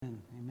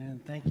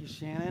Thank you,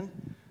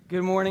 Shannon.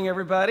 Good morning,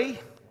 everybody.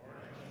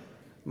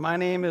 My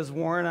name is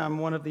Warren. I'm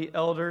one of the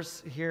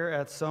elders here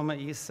at Soma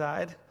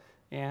Eastside.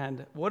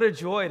 And what a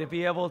joy to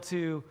be able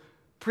to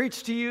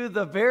preach to you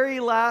the very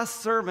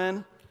last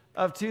sermon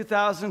of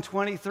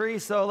 2023.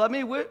 So let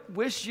me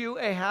wish you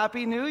a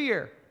Happy New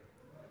Year.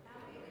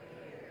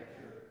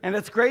 And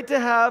it's great to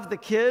have the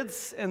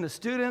kids and the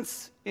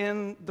students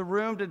in the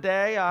room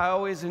today. I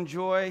always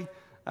enjoy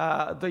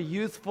the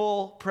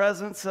youthful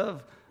presence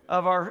of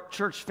our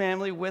church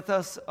family with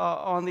us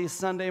on these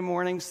Sunday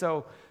mornings.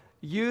 So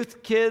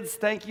youth, kids,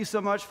 thank you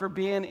so much for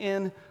being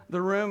in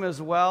the room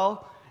as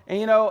well. And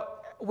you know,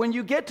 when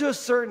you get to a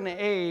certain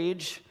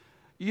age,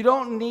 you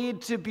don't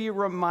need to be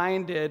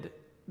reminded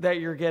that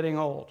you're getting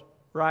old,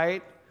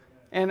 right?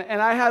 And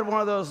I had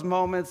one of those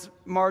moments.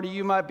 Marty,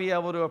 you might be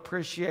able to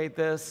appreciate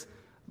this,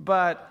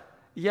 but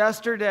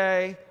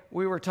yesterday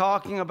we were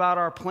talking about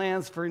our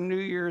plans for New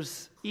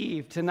Year's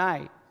Eve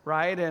tonight,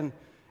 right?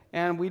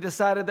 And we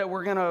decided that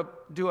we're going to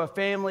do a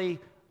family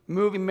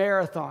movie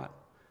marathon.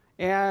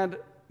 And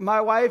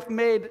my wife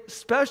made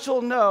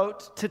special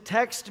note to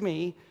text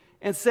me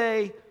and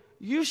say,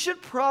 you should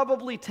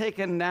probably take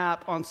a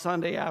nap on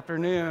Sunday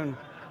afternoon.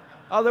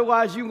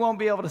 Otherwise, you won't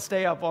be able to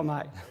stay up all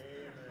night.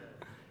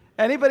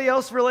 Anybody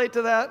else relate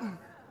to that?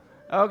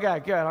 Okay,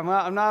 good.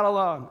 I'm not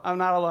alone. I'm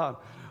not alone.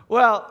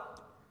 Well,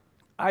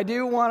 I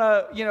do want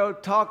to,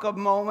 talk a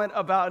moment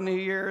about New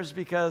Year's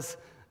because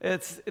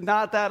it's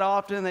not that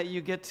often that you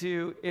get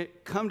to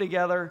come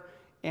together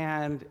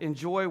and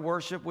enjoy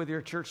worship with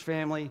your church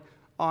family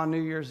on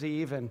New Year's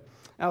Eve. And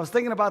I was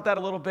thinking about that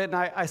a little bit, and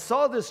I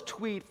saw this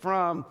tweet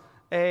from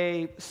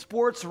a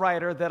sports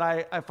writer that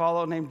I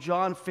follow named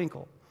John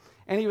Finkel.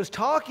 And he was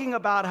talking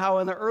about how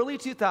in the early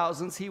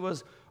 2000s, he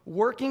was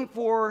working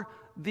for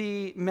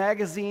the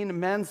magazine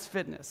Men's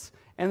Fitness.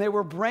 And they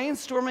were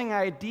brainstorming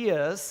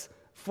ideas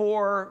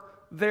for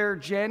their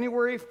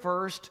January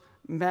 1st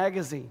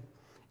magazine.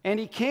 And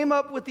he came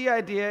up with the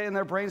idea in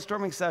their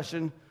brainstorming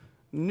session,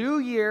 New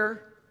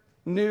Year,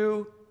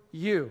 New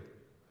You.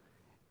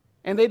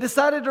 And they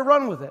decided to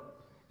run with it.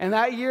 And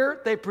that year,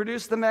 they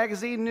produced the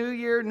magazine, New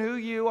Year, New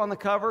You, on the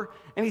cover.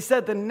 And he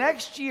said the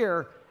next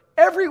year,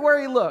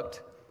 everywhere he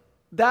looked,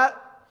 that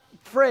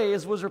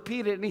phrase was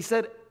repeated. And he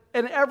said,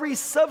 in every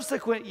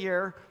subsequent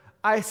year,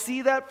 I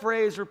see that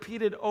phrase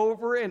repeated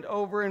over and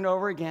over and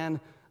over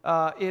again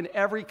in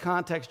every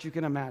context you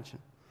can imagine.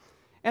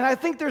 And I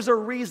think there's a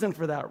reason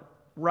for that,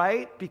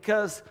 right?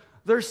 Because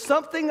there's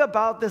something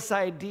about this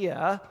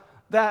idea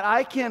that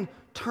I can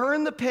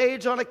turn the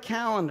page on a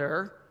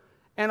calendar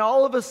and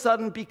all of a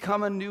sudden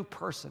become a new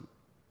person.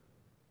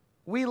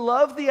 We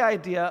love the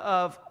idea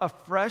of a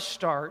fresh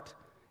start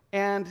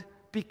and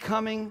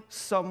becoming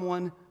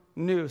someone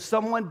new,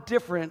 someone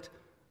different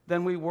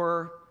than we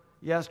were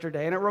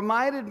yesterday. And it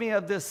reminded me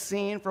of this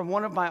scene from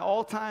one of my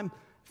all-time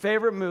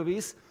favorite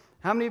movies.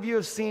 How many of you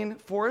have seen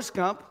Forrest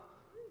Gump?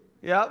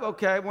 Yeah,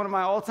 okay, one of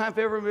my all-time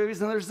favorite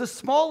movies. And there's this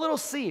small little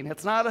scene.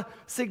 It's not a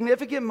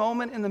significant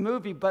moment in the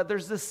movie, but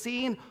there's this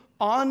scene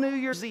on New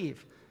Year's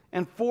Eve.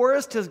 And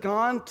Forrest has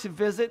gone to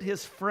visit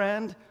his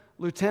friend,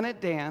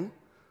 Lieutenant Dan.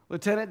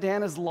 Lieutenant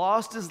Dan has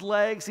lost his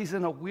legs. He's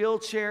in a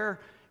wheelchair.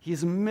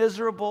 He's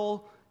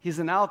miserable. He's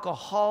an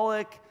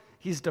alcoholic.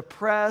 He's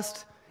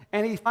depressed.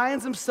 And he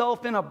finds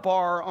himself in a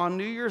bar on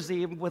New Year's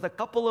Eve with a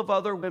couple of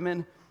other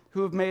women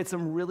who have made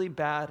some really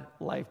bad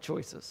life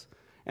choices.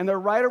 And they're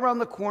right around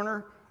the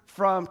corner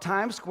from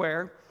Times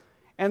Square.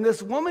 And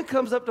this woman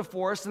comes up to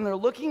Forrest, and they're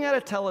looking at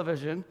a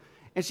television.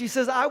 And she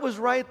says, I was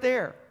right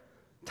there,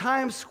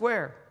 Times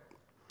Square.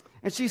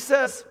 And she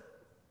says,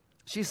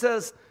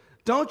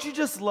 don't you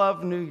just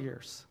love New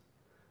Year's?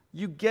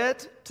 You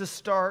get to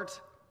start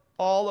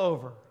all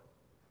over.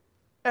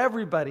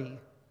 Everybody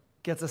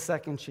gets a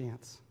second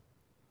chance.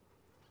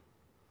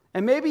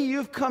 And maybe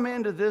you've come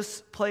into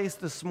this place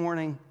this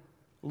morning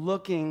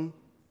looking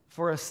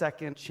for a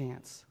second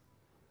chance.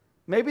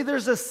 Maybe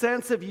there's a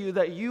sense of you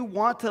that you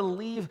want to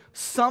leave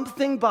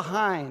something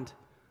behind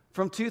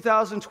from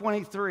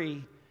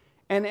 2023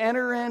 and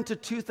enter into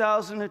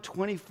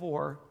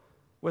 2024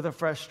 with a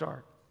fresh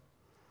start.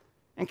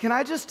 And can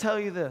I just tell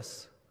you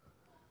this?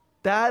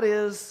 That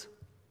is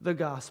the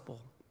gospel.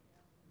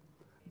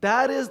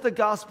 That is the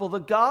gospel. The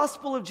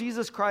gospel of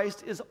Jesus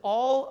Christ is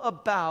all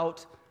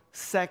about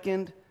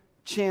second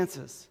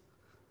chances.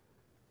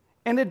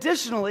 And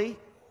additionally,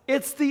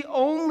 it's the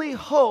only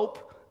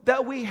hope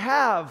that we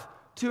have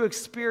to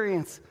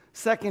experience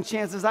second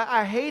chances.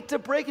 I hate to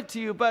break it to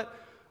you, but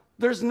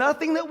there's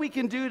nothing that we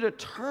can do to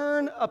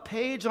turn a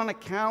page on a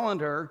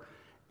calendar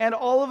and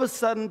all of a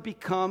sudden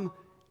become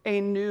a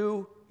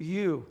new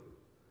you.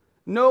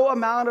 No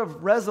amount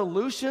of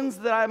resolutions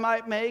that I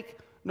might make,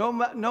 no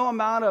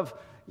amount of,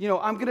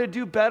 I'm going to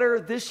do better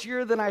this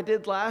year than I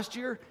did last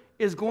year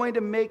is going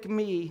to make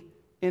me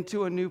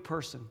into a new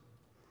person.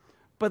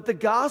 But the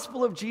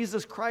gospel of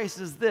Jesus Christ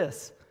is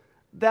this,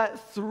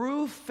 that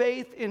through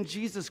faith in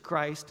Jesus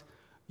Christ,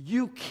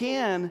 you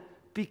can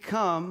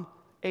become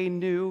a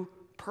new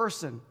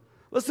person.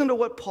 Listen to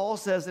what Paul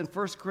says in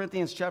 1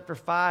 Corinthians chapter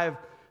 5,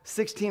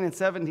 16 and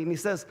 17. He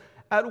says,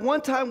 at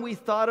one time we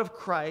thought of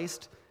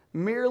Christ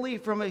merely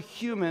from a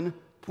human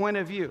point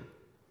of view.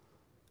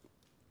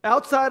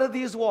 Outside of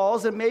these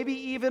walls, and maybe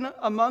even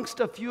amongst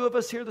a few of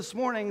us here this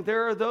morning,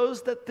 there are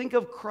those that think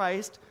of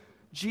Christ,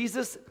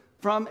 Jesus,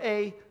 from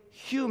a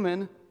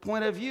human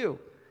point of view.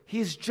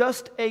 He's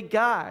just a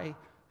guy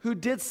who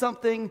did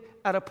something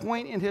at a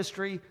point in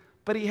history,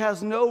 but he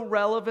has no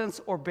relevance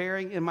or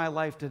bearing in my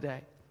life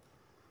today.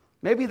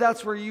 Maybe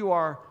that's where you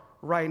are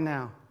right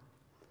now.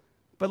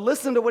 But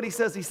listen to what he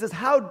says. He says,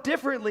 how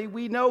differently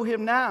we know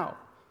him now.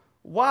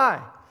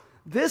 Why?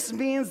 This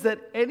means that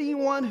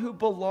anyone who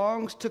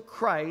belongs to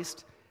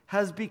Christ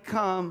has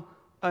become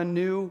a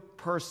new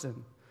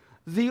person.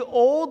 The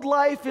old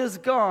life is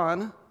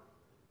gone.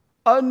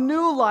 A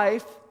new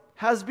life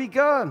has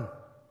begun.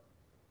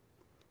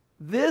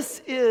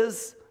 This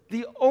is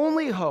the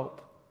only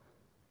hope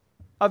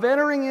of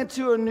entering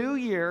into a new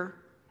year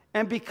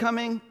and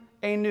becoming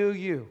a new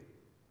you.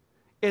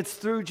 It's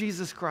through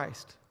Jesus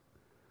Christ.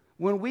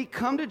 When we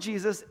come to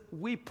Jesus,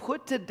 we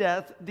put to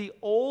death the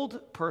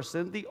old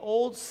person, the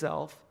old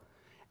self,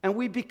 and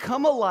we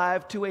become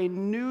alive to a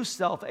new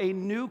self, a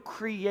new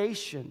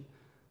creation,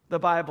 the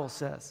Bible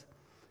says.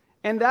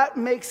 And that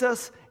makes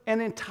us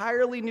an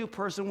entirely new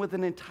person with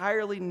an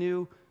entirely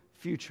new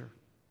future.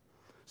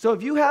 So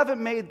if you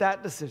haven't made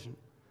that decision,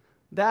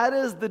 that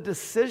is the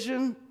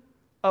decision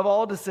of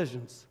all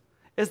decisions.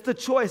 It's the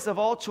choice of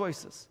all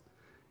choices.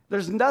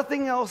 There's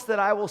nothing else that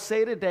I will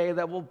say today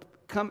that will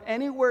come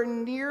anywhere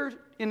near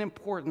in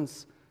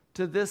importance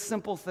to this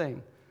simple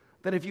thing,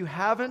 that if you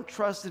haven't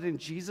trusted in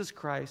Jesus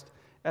Christ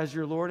as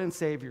your Lord and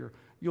Savior,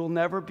 you'll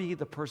never be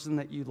the person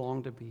that you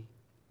long to be.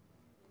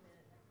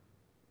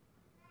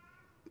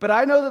 But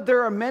I know that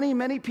there are many,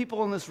 many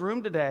people in this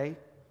room today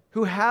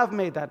who have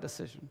made that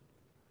decision.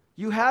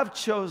 You have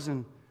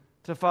chosen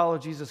to follow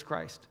Jesus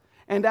Christ.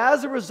 And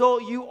as a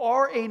result, you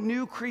are a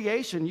new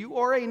creation. You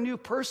are a new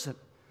person.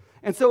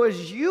 And so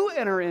as you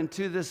enter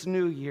into this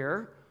new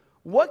year,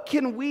 what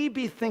can we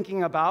be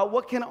thinking about?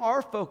 What can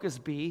our focus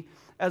be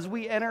as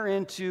we enter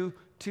into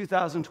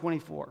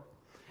 2024?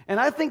 And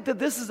I think that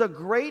this is a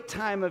great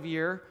time of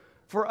year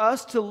for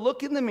us to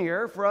look in the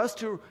mirror, for us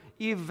to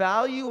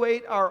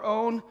evaluate our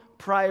own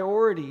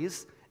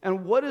priorities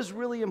and what is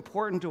really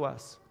important to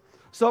us.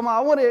 So I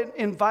want to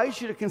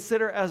invite you to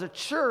consider as a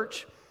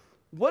church,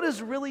 what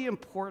is really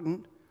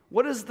important?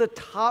 What is the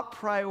top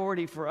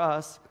priority for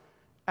us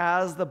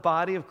as the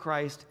body of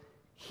Christ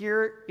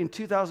here in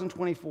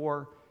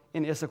 2024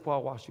 in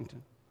Issaquah,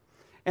 Washington?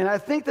 And I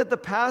think that the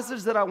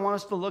passage that I want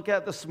us to look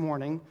at this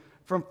morning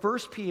from 1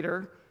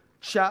 Peter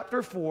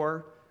chapter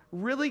 4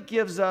 really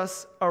gives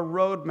us a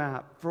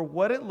roadmap for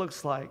what it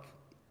looks like,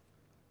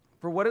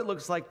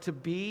 to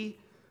be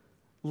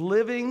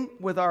living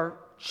with our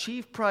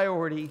chief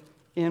priority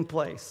in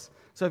place.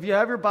 So if you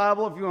have your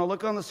Bible, if you want to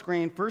look on the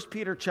screen, 1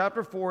 Peter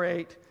chapter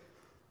 4:8,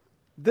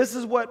 this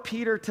is what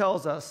Peter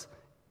tells us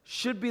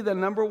should be the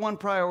number one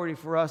priority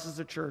for us as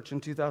a church in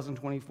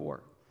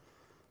 2024.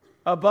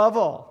 Above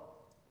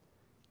all,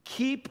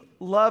 keep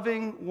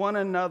loving one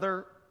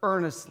another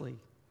earnestly,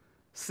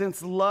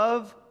 since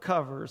love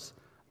covers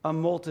a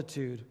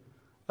multitude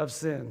of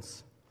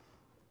sins.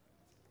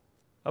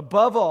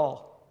 Above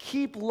all,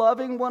 keep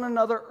loving one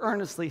another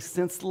earnestly,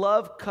 since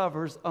love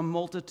covers a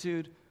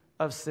multitude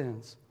of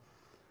sins.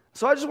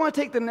 So I just want to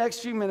take the next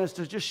few minutes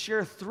to just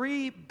share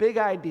three big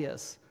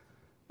ideas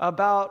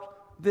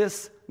about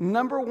this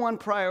number one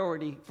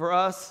priority for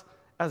us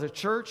as a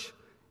church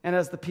and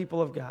as the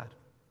people of God.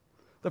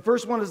 The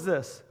first one is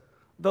this: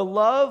 the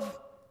love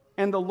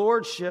and the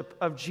lordship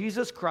of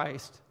Jesus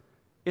Christ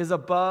is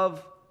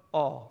above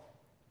all.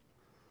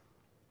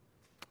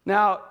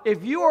 Now,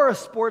 if you are a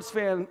sports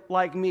fan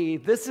like me,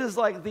 this is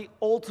like the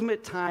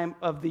ultimate time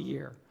of the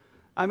year.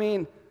 I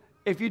mean,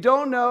 if you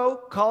don't know,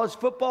 college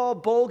football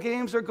bowl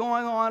games are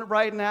going on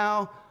right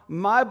now.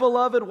 My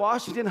beloved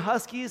Washington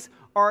Huskies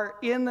are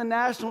in the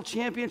national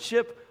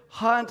championship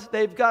hunt.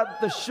 They've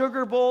got the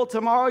Sugar Bowl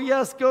tomorrow.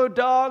 Yes, go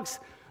Dogs.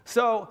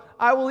 So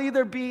I will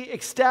either be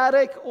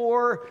ecstatic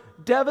or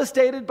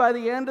devastated by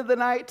the end of the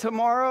night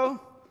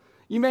tomorrow.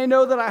 You may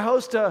know that I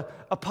host a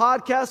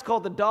podcast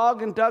called The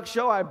Dog and Duck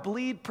Show. I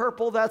bleed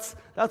purple. That's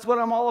what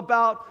I'm all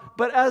about.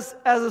 But as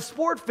a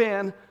sport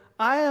fan,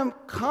 I am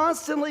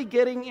constantly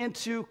getting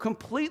into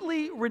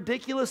completely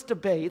ridiculous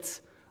debates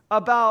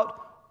about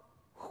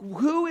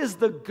who is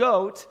the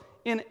GOAT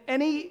in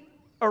any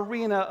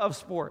arena of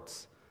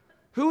sports.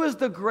 Who is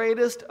the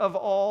greatest of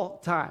all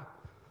time?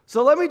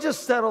 So let me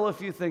just settle a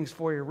few things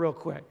for you real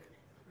quick.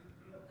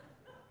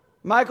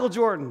 Michael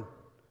Jordan,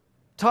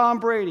 Tom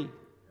Brady,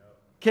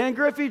 Ken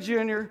Griffey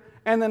Jr.,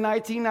 and the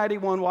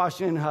 1991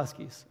 Washington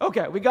Huskies.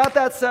 Okay, we got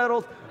that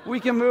settled. We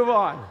can move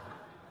on.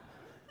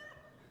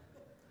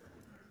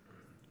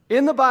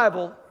 In the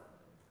Bible,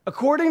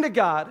 according to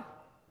God,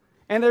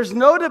 and there's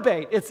no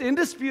debate, it's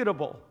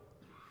indisputable,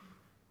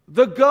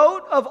 the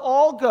GOAT of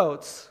all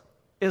goats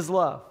is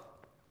love.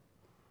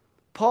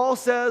 Paul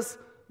says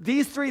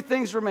these three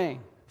things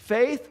remain: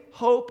 faith,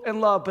 hope, and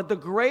love. But the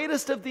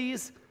greatest of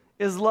these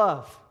is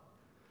love.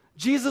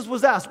 Jesus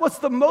was asked, what's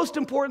the most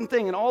important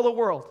thing in all the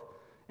world?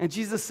 And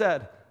Jesus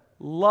said,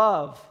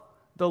 love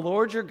the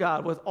Lord your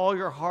God with all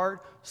your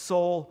heart,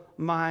 soul,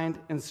 mind,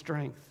 and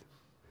strength.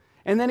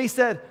 And then he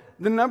said,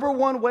 the number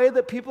one way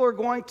that people are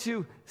going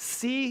to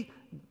see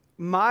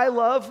my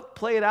love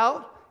played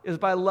out is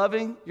by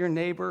loving your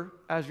neighbor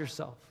as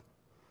yourself.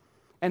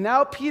 And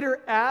now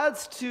Peter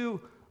adds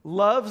to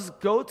love's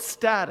GOAT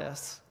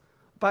status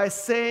by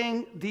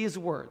saying these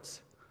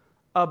words,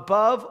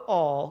 above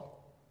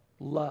all,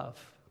 love.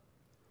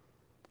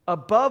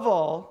 Above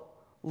all,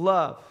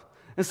 love.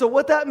 And so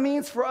what that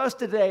means for us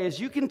today is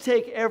you can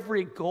take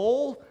every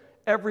goal,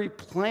 every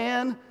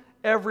plan,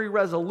 every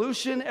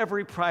resolution,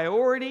 every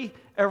priority,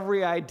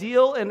 every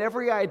ideal, and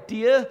every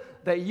idea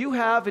that you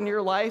have in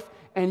your life,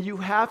 and you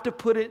have to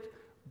put it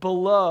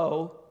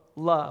below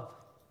love.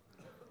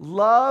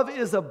 Love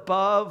is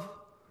above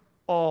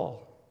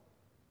all.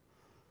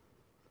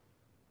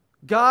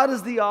 God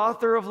is the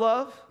author of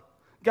love.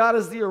 God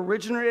is the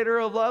originator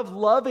of love.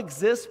 Love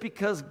exists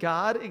because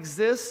God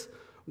exists.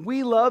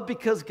 We love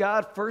because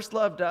God first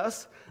loved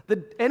us.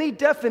 Any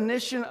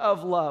definition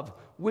of love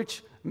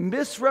which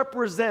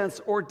misrepresents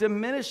or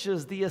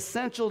diminishes the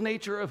essential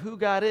nature of who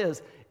God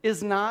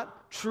is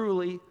not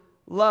truly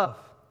love.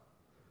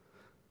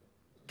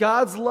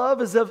 God's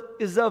love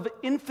is of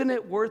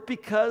infinite worth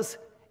because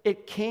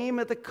it came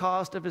at the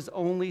cost of his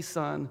only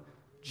Son,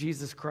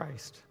 Jesus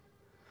Christ.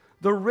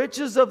 The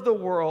riches of the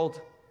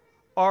world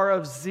are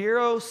of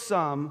zero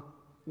sum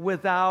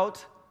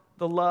without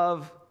the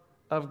love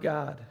of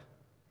God.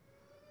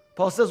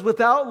 Paul says,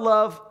 without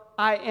love,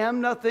 I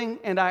am nothing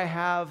and I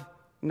have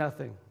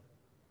nothing.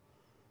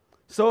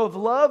 So if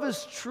love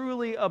is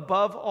truly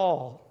above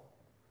all,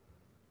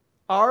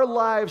 our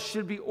lives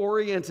should be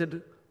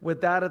oriented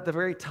with that at the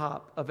very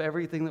top of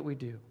everything that we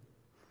do.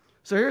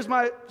 So here's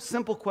my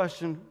simple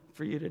question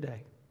for you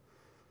today.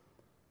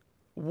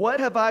 What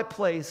have I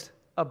placed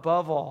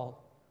above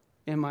all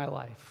in my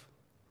life?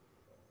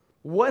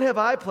 What have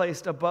I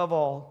placed above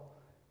all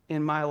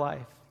in my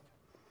life?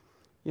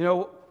 You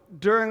know,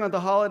 during the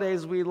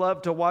holidays, we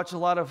love to watch a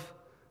lot of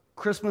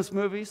Christmas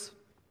movies.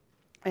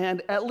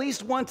 And at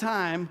least one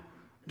time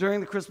during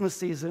the Christmas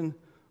season,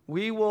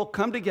 we will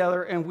come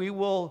together and we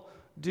will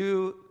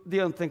do the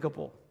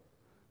unthinkable.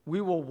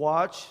 We will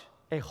watch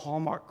a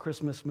Hallmark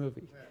Christmas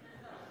movie.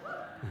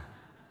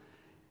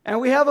 And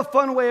we have a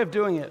fun way of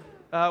doing it.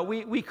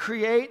 We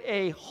create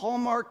a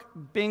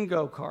Hallmark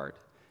bingo card.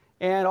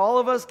 And all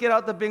of us get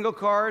out the bingo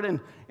card,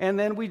 and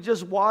then we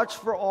just watch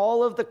for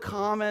all of the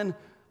common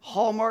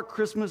Hallmark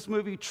Christmas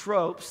movie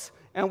tropes,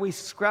 and we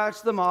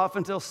scratch them off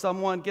until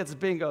someone gets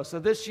bingo. So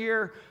this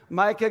year,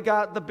 Micah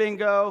got the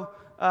bingo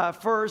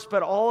first,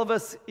 but all of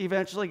us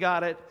eventually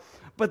got it.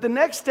 But the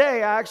next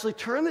day, I actually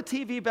turned the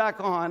TV back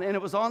on, and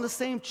it was on the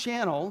same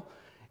channel,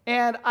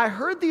 and I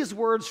heard these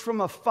words from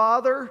a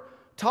father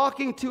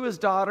talking to his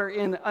daughter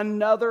in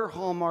another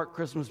Hallmark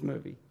Christmas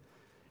movie.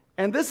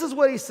 And this is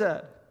what he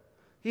said.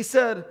 He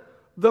said,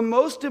 the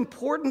most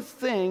important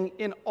thing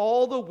in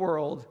all the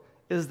world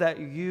is that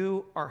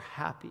you are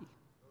happy.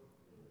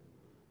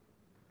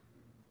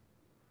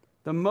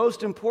 The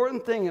most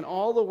important thing in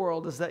all the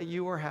world is that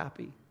you are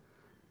happy.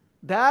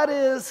 That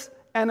is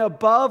an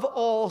above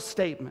all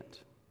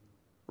statement,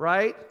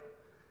 right?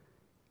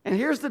 And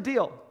here's the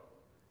deal.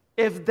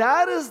 If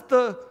that is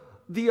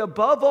the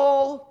above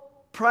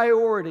all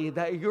priority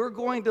that you're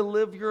going to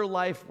live your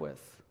life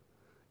with,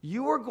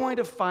 you are going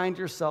to find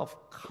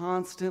yourself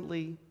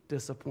constantly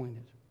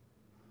disappointed.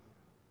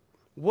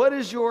 What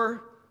is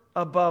your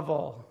above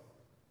all?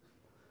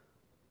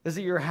 Is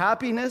it your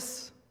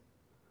happiness,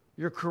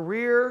 your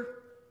career,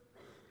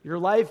 your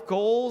life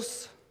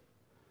goals,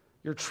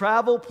 your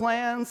travel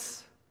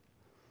plans,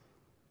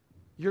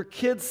 your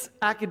kids'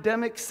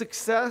 academic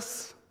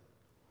success?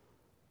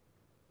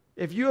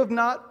 If you have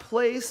not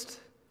placed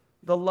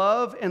the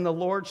love and the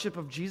lordship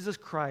of Jesus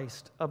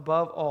Christ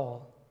above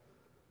all,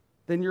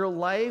 then your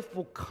life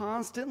will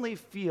constantly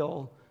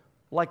feel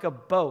like a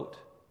boat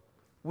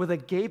with a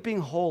gaping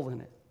hole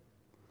in it.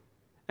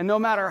 And no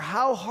matter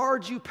how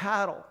hard you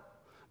paddle,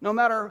 no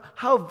matter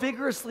how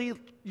vigorously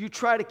you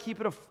try to keep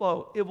it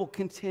afloat, it will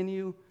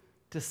continue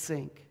to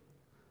sink.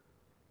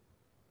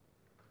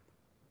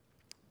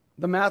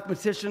 The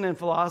mathematician and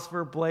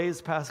philosopher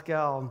Blaise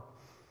Pascal,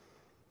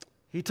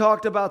 he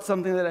talked about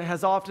something that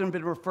has often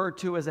been referred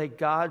to as a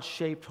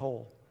God-shaped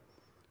hole.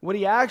 What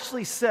he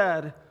actually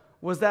said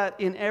was that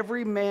in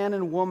every man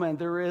and woman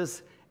there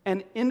is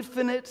an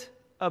infinite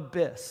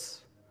abyss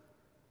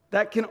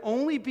that can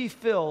only be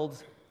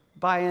filled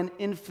by an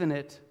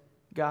infinite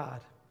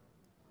God.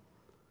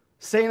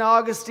 St.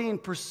 Augustine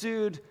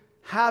pursued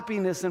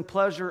happiness and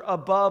pleasure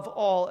above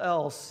all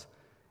else,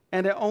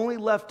 and it only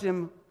left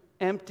him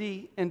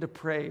empty and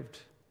depraved.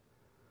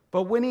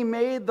 But when he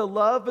made the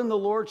love and the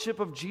lordship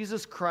of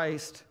Jesus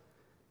Christ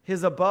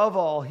his above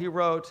all, he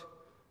wrote,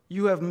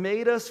 "You have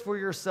made us for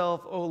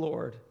yourself, O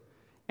Lord,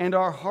 and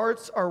our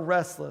hearts are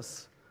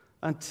restless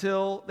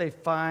until they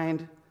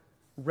find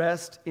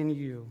rest in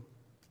you."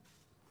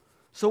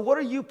 So what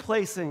are you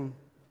placing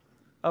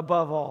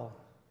above all?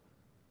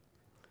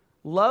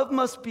 Love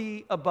must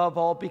be above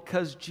all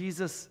because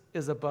Jesus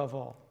is above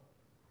all.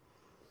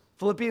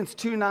 Philippians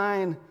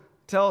 2:9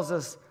 tells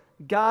us,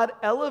 God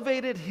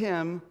elevated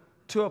him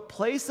to a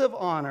place of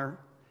honor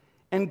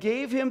and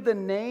gave him the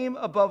name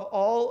above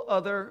all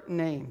other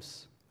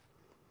names.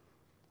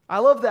 I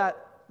love that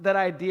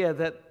idea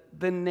that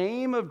the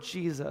name of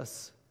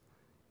Jesus,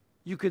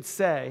 you could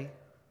say,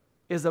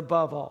 is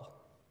above all.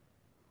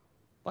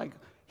 Like,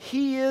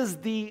 he is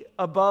the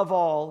above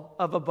all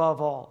of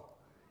above all.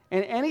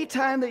 And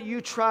anytime that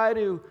you try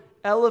to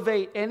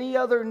elevate any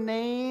other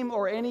name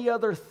or any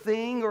other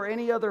thing or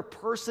any other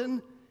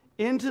person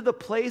into the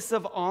place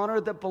of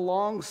honor that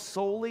belongs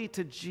solely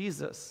to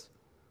Jesus,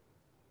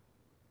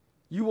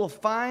 you will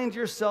find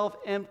yourself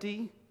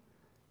empty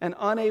and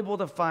unable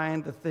to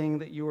find the thing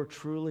that you are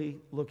truly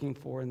looking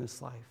for in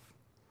this life.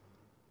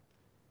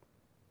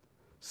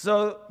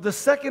 So the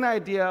second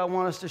idea I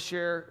want us to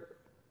share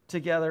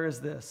together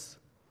is this.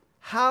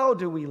 How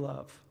do we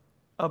love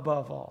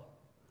above all?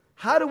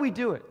 How do we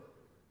do it?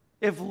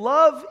 If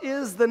love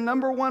is the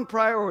number one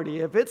priority,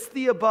 if it's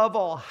the above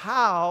all,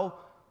 how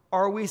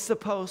are we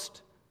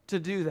supposed to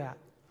do that?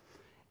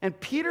 And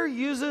Peter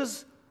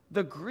uses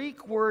the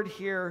Greek word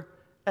here,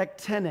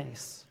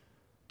 ektenes,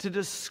 to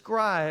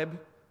describe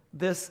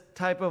this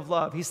type of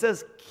love. He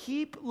says,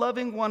 keep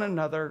loving one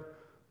another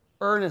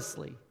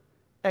earnestly,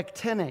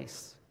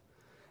 ektenes.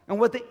 And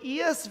what the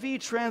ESV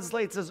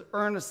translates as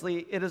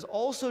earnestly, it is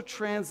also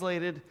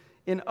translated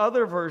in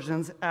other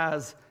versions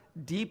as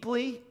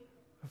deeply,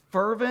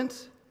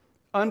 fervent,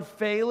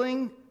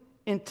 unfailing,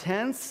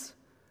 intense,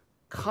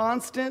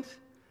 constant,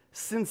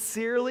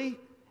 sincerely,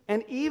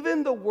 and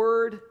even the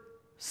word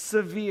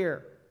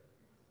severe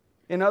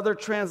in other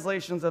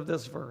translations of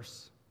this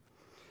verse.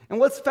 And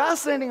what's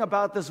fascinating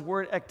about this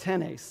word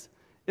ektenes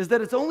is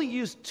that it's only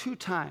used 2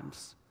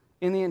 times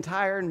in the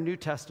entire New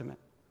Testament.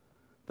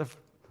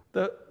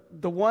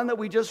 The one that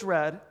we just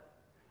read,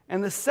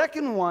 and the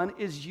second one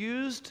is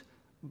used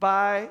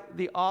by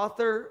the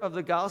author of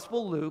the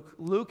Gospel,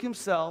 Luke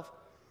himself,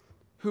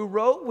 who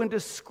wrote when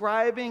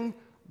describing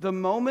the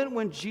moment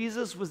when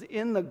Jesus was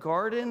in the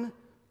Garden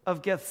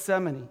of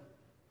Gethsemane,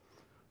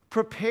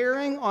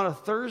 preparing on a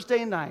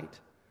Thursday night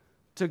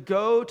to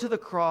go to the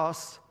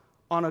cross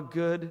on a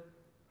Good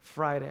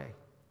Friday.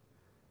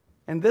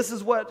 And this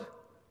is what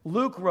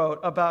Luke wrote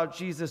about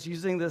Jesus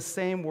using this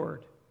same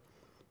word.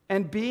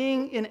 And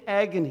being in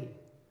agony,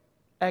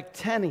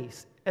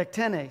 ektenes,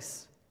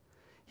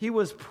 he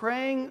was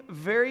praying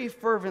very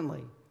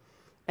fervently,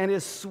 and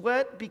his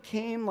sweat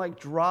became like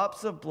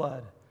drops of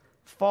blood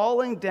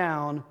falling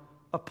down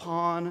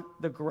upon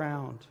the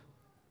ground.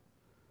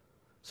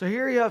 So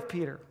here you have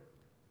Peter.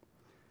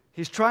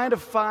 He's trying to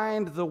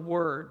find the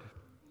word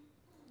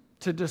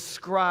to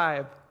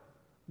describe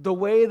the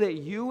way that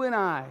you and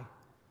I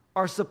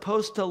are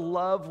supposed to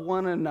love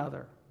one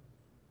another.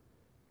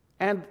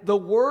 And the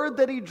word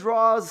that he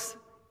draws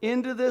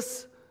into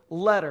this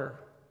letter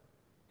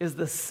is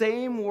the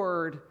same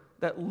word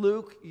that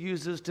Luke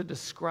uses to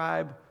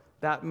describe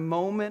that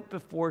moment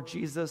before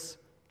Jesus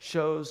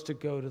chose to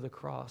go to the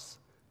cross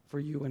for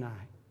you and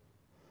I.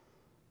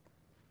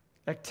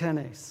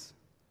 Ektenes.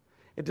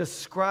 It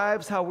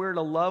describes how we're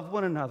to love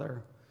one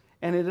another,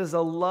 and it is a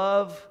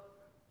love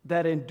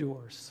that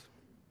endures.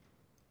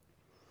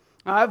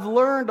 I've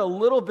learned a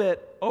little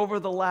bit over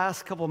the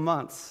last couple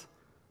months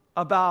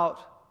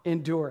about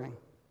enduring.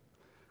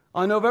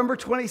 On November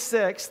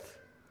 26th,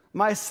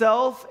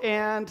 myself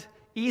and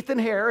Ethan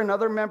Hare,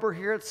 another member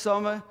here at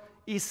Soma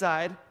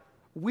Eastside,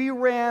 we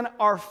ran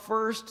our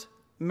first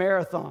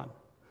marathon,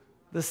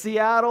 the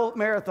Seattle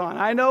Marathon.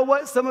 I know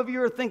what some of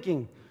you are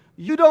thinking.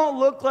 You don't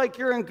look like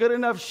you're in good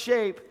enough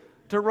shape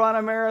to run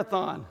a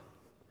marathon.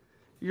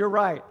 You're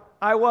right.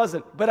 I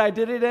wasn't, but I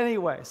did it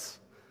anyways.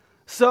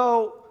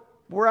 So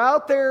we're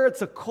out there.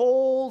 It's a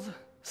cold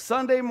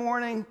Sunday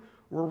morning.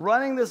 We're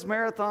running this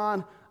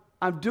marathon.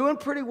 I'm doing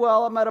pretty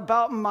well. I'm at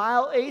about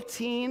mile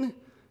 18,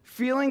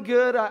 feeling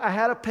good. I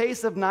had a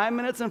pace of 9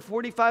 minutes and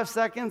 45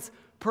 seconds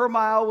per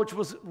mile, which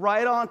was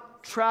right on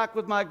track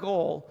with my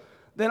goal.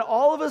 Then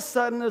all of a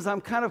sudden, as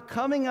I'm kind of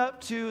coming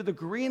up to the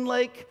Green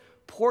Lake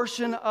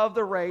portion of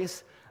the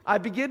race, I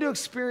begin to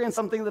experience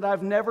something that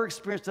I've never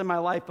experienced in my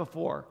life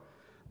before.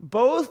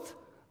 Both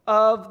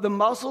of the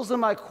muscles in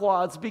my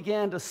quads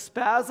began to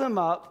spasm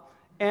up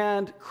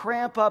and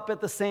cramp up at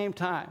the same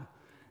time.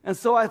 And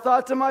so I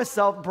thought to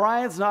myself,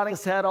 Brian's nodding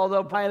his head,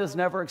 although Brian has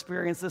never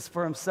experienced this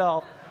for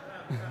himself.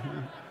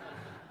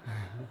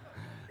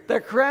 They're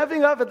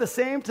cramping up at the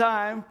same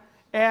time,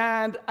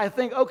 and I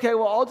think, okay,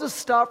 well, I'll just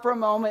stop for a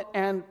moment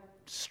and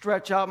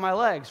stretch out my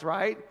legs,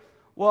 right?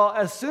 Well,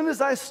 as soon as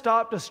I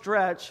stop to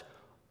stretch,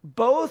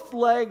 both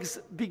legs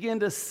begin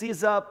to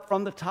seize up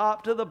from the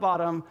top to the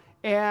bottom,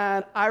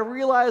 and I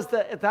realized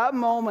that at that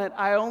moment,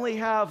 I only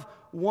have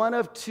one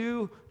of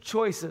 2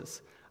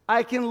 choices.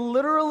 I can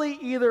literally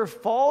either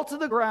fall to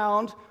the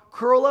ground,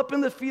 curl up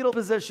in the fetal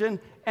position,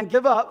 and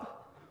give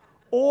up,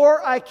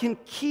 or I can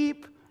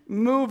keep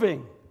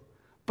moving.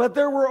 But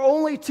there were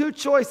only 2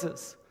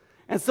 choices.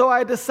 And so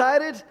I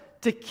decided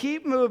to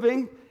keep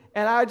moving,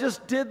 and I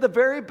just did the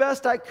very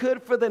best I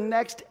could for the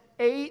next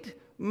 8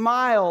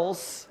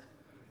 miles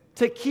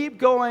to keep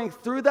going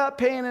through that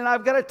pain. And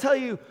I've got to tell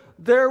you,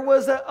 there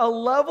was a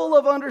level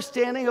of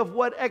understanding of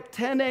what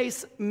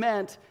ektenes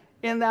meant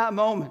in that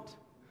moment.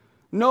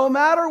 No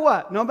matter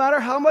what, no matter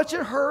how much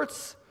it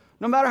hurts,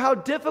 no matter how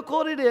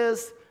difficult it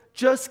is,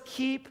 just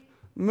keep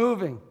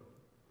moving.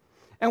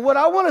 And what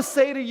I want to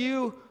say to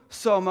you,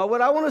 Soma,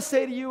 what I want to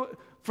say to you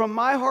from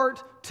my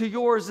heart to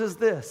yours is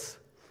this,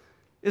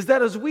 is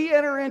that as we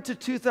enter into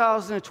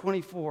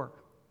 2024,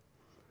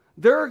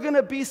 there are going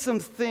to be some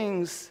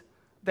things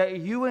that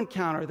you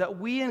encounter, that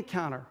we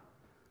encounter,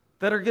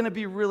 that are going to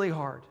be really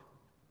hard.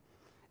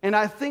 And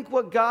I think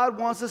what God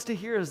wants us to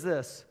hear is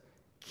this: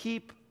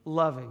 keep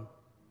loving.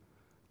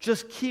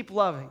 Just keep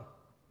loving.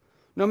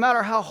 No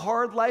matter how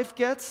hard life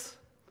gets,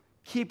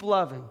 keep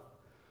loving.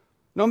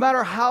 No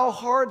matter how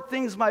hard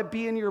things might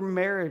be in your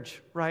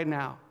marriage right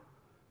now,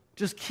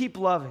 just keep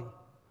loving.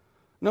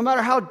 No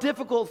matter how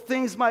difficult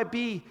things might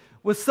be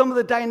with some of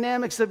the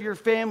dynamics of your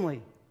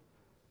family,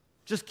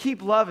 just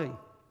keep loving.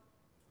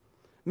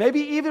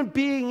 Maybe even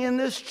being in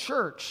this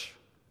church,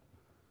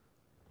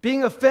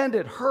 being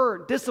offended,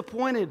 hurt,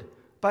 disappointed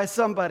by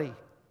somebody,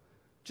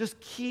 just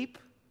keep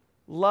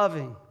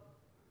loving.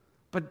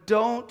 But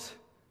don't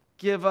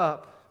give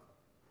up.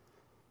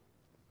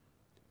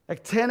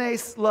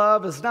 Ektenes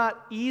love is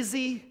not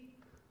easy,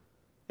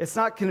 it's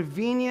not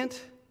convenient,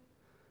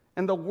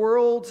 and the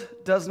world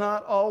does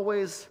not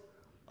always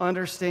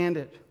understand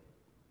it.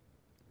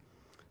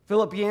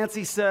 Philip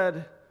Yancey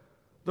said,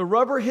 "The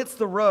rubber hits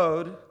the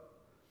road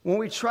when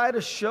we try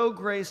to show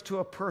grace to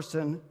a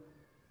person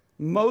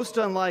most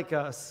unlike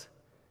us,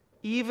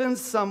 even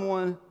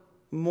someone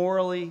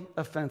morally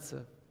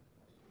offensive."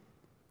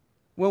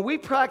 When we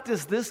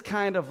practice this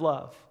kind of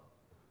love,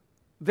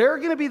 there are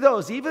going to be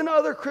those, even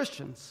other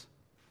Christians,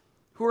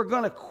 who are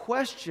going to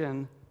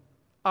question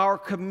our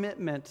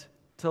commitment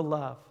to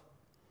love.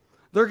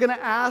 They're going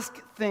to ask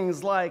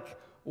things like,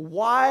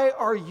 why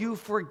are you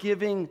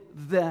forgiving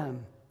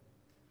them?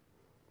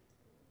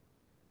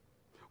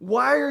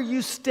 Why are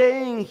you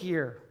staying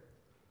here?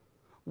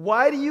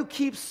 Why do you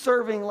keep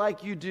serving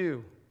like you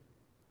do?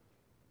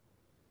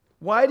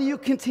 Why do you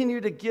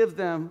continue to give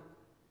them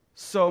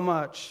so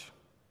much?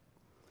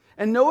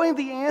 And knowing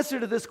the answer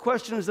to this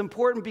question is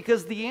important,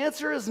 because the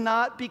answer is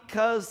not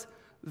because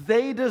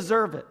they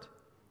deserve it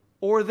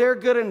or they're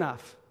good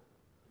enough.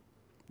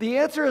 The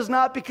answer is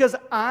not because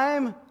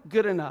I'm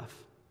good enough.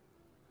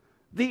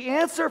 The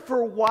answer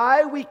for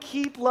why we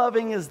keep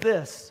loving is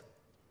this: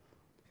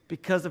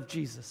 because of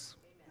Jesus.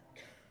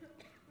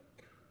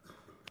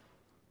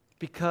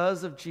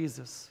 Because of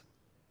Jesus.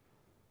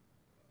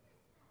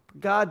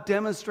 God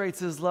demonstrates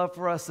his love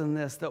for us in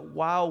this, that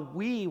while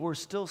we were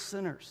still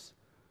sinners,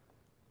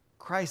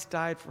 Christ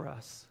died for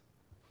us.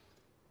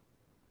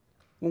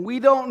 When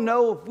we don't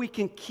know if we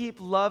can keep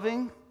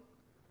loving,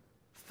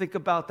 think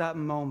about that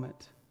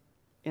moment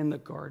in the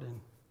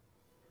garden.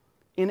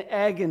 In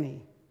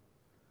agony,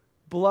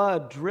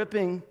 blood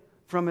dripping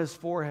from his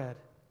forehead.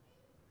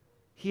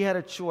 He had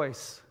a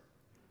choice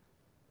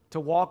to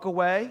walk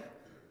away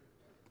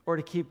or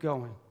to keep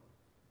going.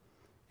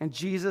 And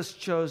Jesus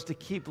chose to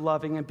keep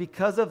loving. And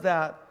because of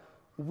that,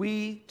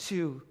 we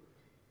too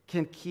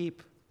can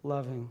keep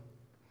loving.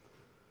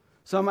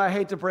 So I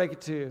hate to break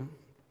it to you.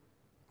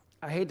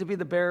 I hate to be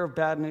the bearer of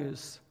bad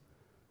news,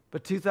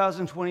 but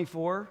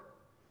 2024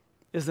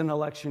 is an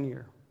election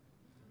year.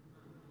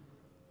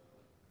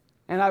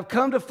 And I've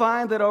come to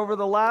find that over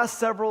the last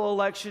several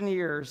election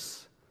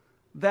years,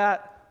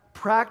 that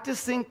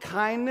practicing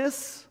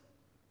kindness,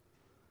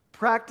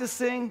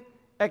 practicing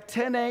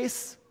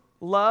ektenes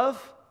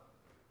love,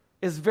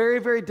 is very,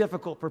 very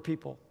difficult for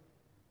people.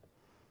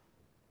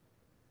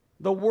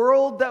 The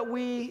world that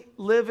we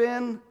live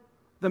in,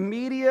 the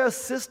media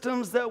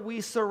systems that we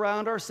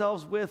surround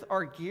ourselves with,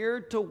 are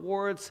geared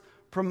towards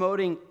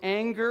promoting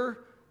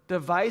anger,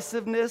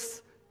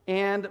 divisiveness,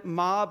 and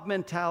mob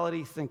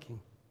mentality thinking.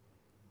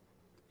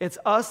 It's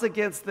us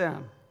against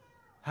them,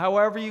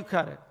 however you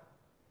cut it.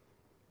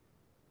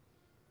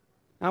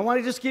 And I want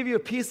to just give you a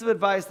piece of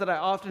advice that I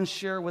often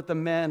share with the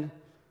men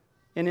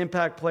and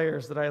impact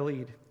players that I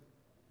lead.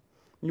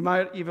 You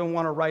might even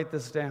want to write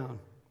this down.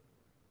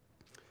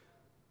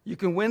 You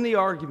can win the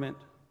argument,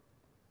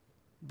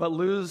 but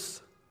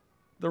lose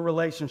the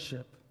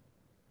relationship.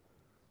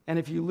 And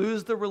if you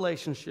lose the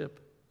relationship,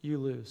 you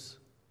lose.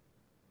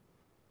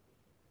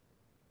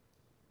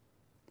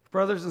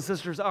 Brothers and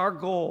sisters, our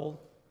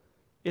goal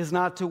is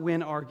not to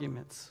win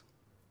arguments.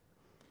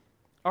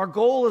 Our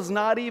goal is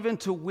not even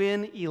to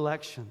win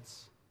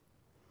elections.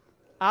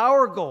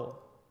 Our goal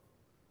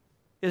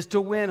is to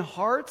win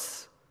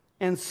hearts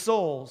and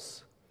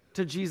souls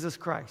to Jesus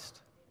Christ.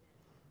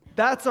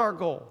 That's our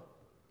goal.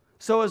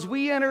 So as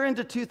we enter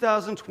into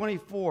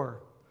 2024,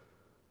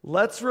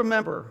 let's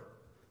remember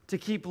to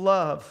keep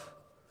love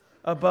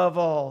above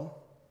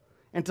all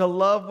and to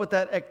love with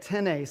that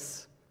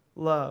ektenes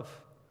love.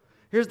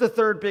 Here's the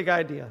third big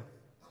idea.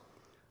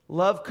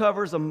 Love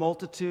covers a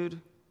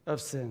multitude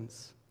of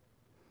sins.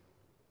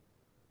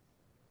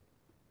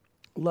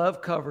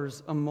 Love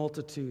covers a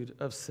multitude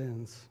of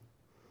sins.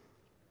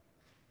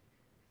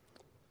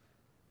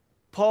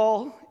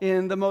 Paul,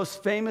 in the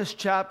most famous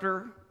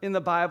chapter in the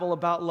Bible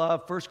about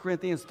love, 1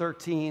 Corinthians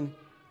 13,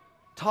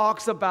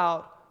 talks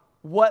about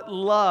what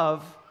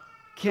love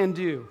can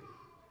do.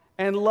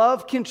 And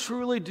love can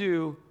truly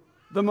do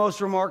the most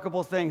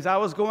remarkable things. I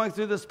was going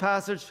through this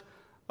passage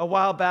a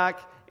while back,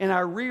 and I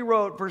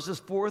rewrote verses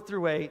 4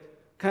 through 8,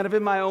 kind of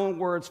in my own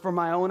words for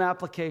my own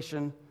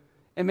application.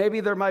 And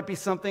maybe there might be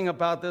something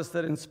about this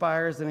that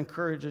inspires and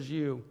encourages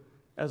you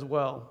as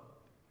well.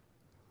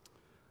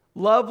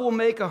 Love will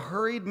make a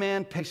hurried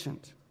man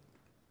patient,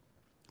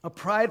 a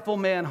prideful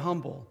man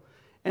humble,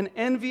 an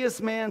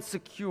envious man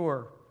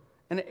secure,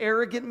 an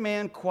arrogant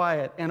man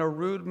quiet, and a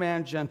rude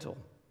man gentle.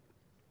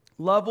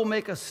 Love will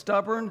make a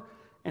stubborn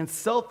and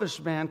selfish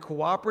man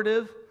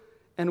cooperative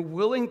and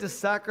willing to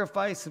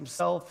sacrifice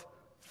himself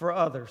for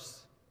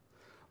others.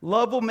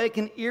 Love will make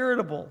an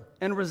irritable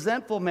and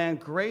resentful man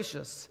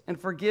gracious and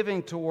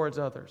forgiving towards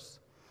others.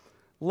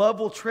 Love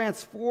will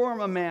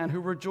transform a man who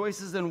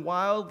rejoices in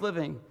wild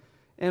living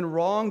and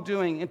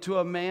wrongdoing into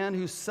a man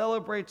who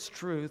celebrates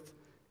truth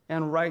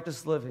and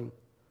righteous living.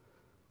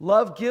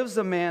 Love gives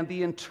a man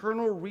the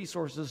internal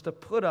resources to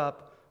put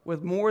up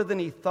with more than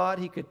he thought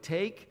he could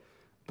take,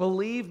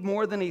 believe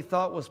more than he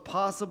thought was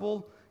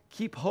possible,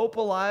 keep hope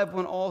alive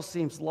when all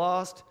seems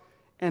lost,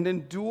 and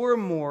endure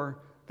more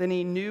than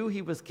he knew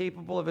he was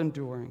capable of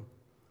enduring.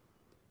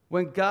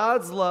 When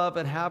God's love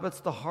inhabits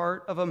the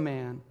heart of a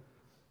man,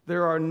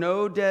 there are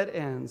no dead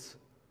ends,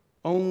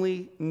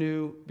 only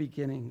new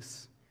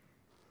beginnings.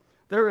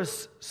 There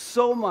is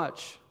so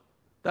much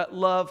that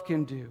love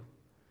can do.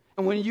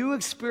 And when you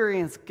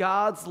experience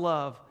God's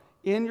love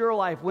in your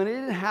life, when it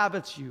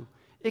inhabits you,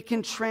 it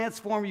can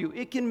transform you.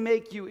 It can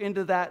make you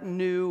into that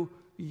new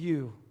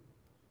you.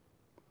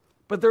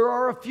 But there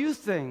are a few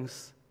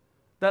things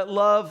that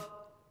love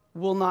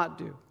will not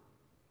do.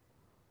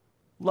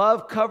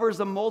 Love covers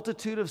a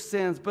multitude of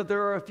sins, but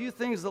there are a few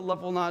things that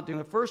love will not do.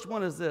 The first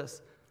one is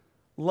this: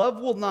 love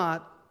will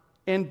not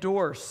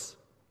endorse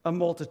a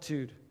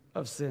multitude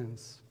of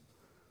sins.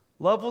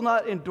 Love will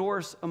not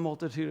endorse a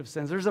multitude of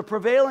sins. There's a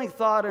prevailing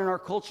thought in our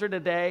culture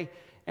today,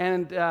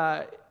 and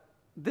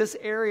this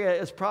area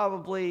is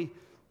probably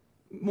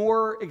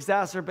more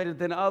exacerbated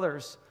than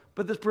others.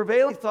 But this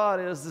prevailing thought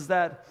is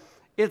that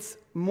it's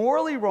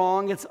morally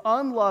wrong, it's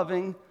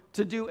unloving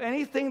to do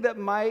anything that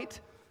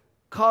might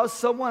cause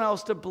someone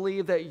else to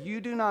believe that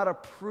you do not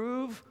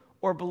approve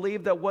or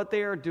believe that what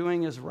they are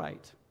doing is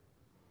right.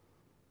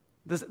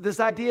 This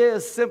idea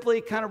is simply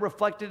kind of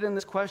reflected in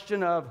this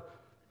question of,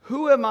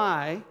 who am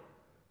I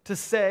to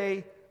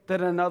say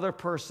that another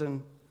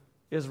person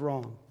is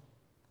wrong?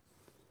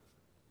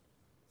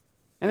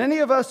 And any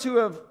of us who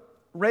have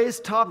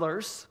raised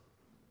toddlers,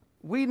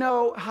 we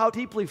know how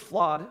deeply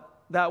flawed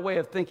that way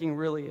of thinking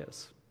really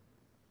is.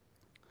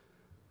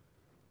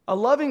 A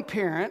loving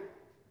parent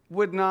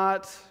would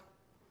not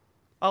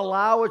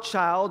allow a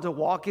child to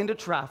walk into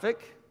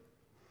traffic.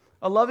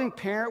 A loving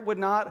parent would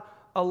not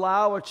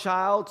allow a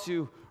child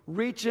to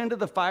reach into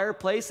the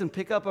fireplace and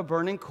pick up a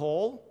burning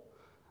coal.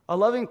 A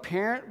loving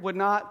parent would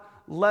not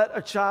let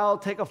a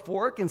child take a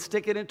fork and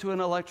stick it into an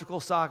electrical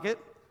socket,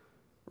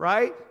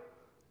 right?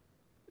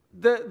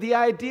 The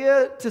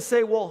idea to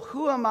say, well,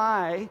 who am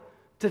I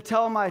to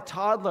tell my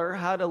toddler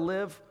how to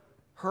live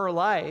her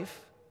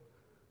life,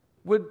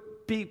 would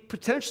be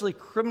potentially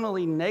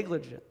criminally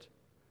negligent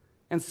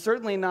and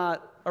certainly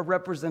not a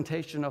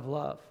representation of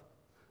love.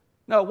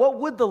 No, what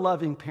would the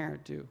loving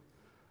parent do?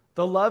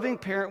 The loving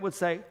parent would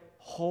say,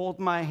 hold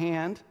my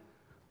hand.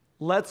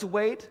 Let's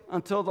wait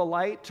until the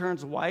light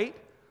turns white.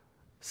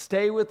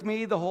 Stay with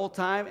me the whole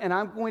time, and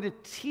I'm going to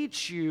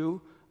teach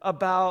you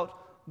about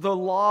the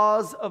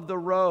laws of the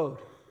road.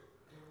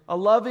 A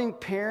loving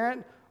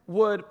parent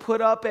would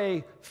put up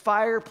a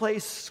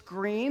fireplace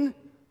screen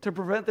to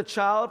prevent the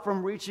child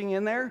from reaching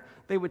in there.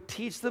 They would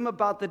teach them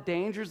about the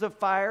dangers of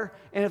fire,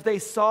 and if they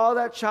saw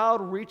that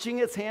child reaching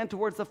its hand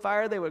towards the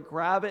fire, they would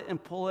grab it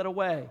and pull it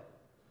away.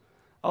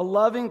 A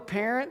loving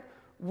parent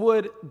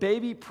would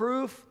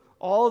baby-proof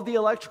all of the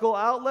electrical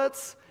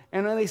outlets,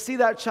 and when they see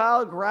that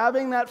child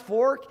grabbing that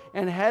fork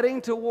and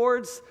heading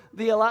towards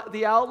the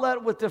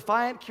outlet with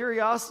defiant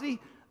curiosity,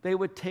 they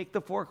would take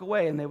the fork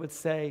away and they would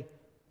say,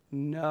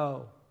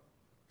 no.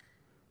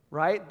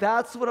 Right?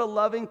 That's what a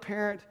loving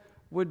parent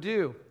would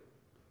do.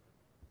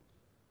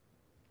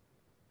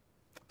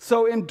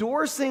 So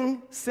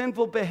endorsing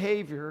sinful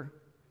behavior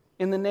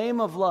in the name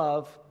of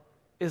love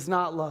is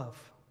not love.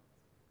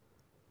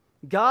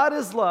 God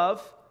is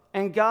love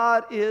and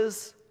God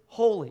is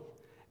holy.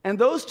 And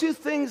those two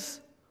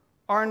things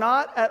are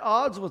not at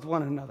odds with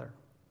one another.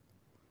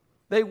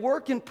 They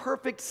work in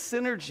perfect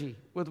synergy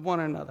with one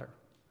another.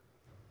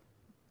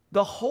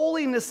 The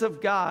holiness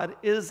of God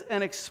is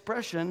an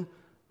expression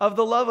of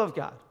the love of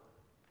God.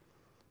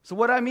 So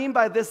what I mean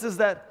by this is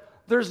that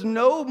there's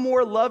no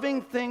more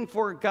loving thing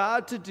for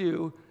God to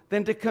do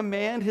than to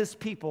command his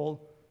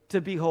people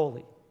to be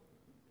holy.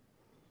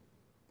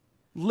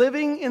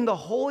 Living in the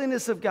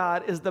holiness of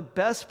God is the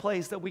best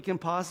place that we can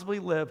possibly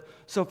live.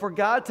 So for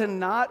God to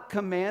not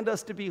command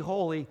us to be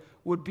holy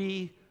would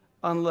be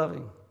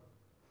unloving.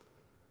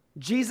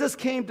 Jesus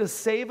came to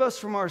save us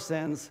from our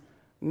sins,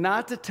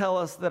 not to tell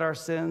us that our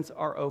sins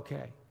are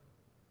okay.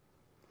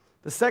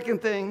 The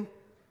second thing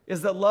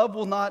is that love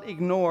will not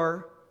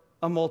ignore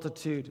a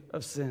multitude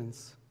of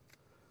sins.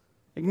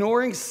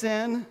 Ignoring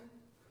sin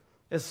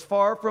is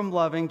far from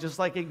loving, just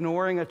like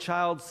ignoring a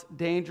child's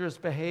dangerous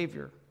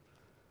behavior.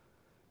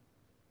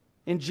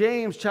 In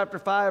James chapter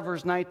 5,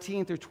 verse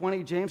 19 through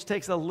 20, James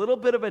takes a little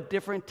bit of a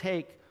different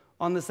take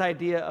on this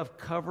idea of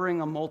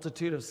covering a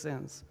multitude of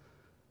sins.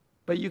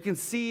 But you can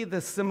see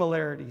the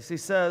similarities. He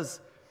says,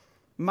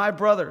 "My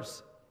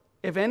brothers,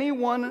 if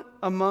anyone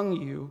among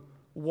you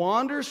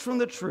wanders from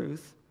the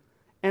truth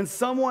and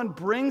someone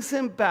brings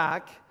him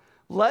back,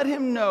 let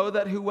him know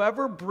that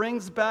whoever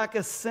brings back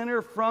a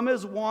sinner from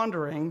his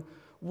wandering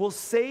will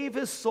save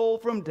his soul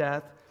from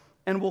death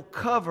and will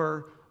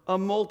cover a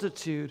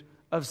multitude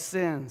of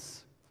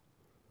sins."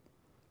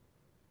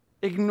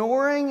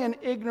 Ignoring and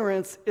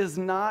ignorance is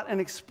not an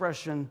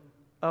expression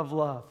of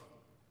love.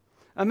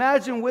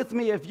 Imagine with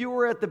me if you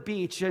were at the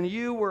beach and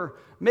you were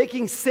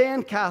making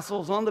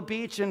sandcastles on the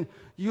beach and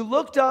you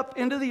looked up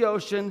into the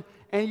ocean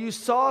and you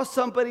saw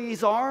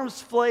somebody's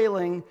arms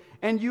flailing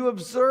and you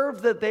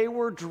observed that they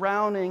were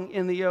drowning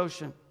in the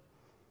ocean.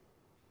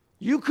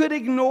 You could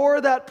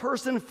ignore that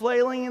person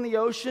flailing in the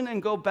ocean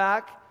and go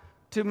back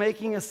to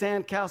making a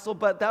sandcastle,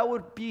 but that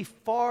would be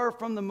far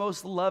from the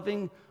most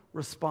loving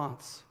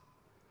response.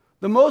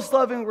 The most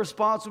loving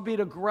response would be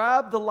to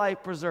grab the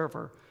life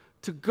preserver,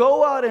 to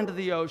go out into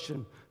the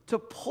ocean, to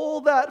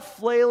pull that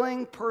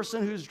flailing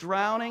person who's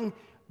drowning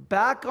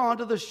back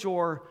onto the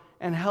shore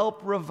and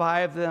help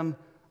revive them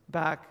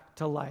back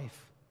to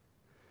life.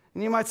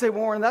 And you might say,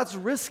 "Warren, that's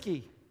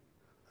risky.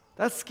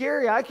 That's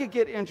scary. I could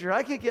get injured.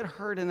 I could get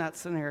hurt in that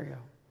scenario."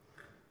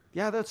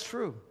 Yeah, that's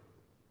true.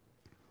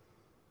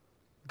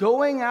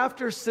 Going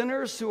after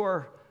sinners who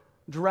are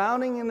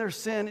drowning in their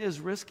sin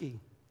is risky.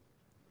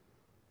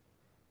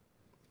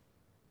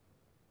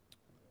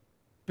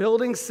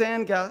 Building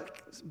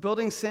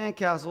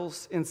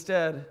sandcastles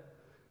instead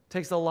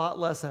takes a lot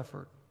less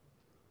effort,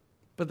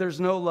 but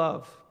there's no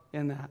love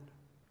in that.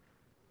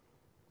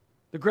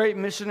 The great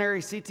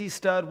missionary C.T.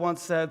 Studd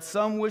once said,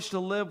 "Some wish to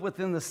live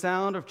within the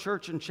sound of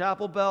church and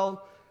chapel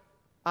bell.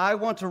 I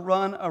want to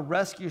run a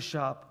rescue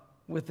shop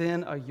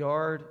within a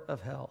yard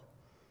of hell."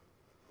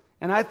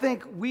 And I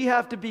think we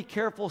have to be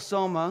careful,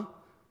 Soma,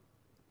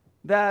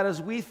 that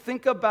as we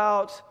think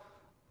about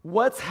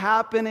what's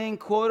happening,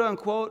 quote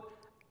unquote,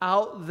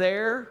 out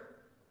there,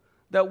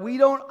 that we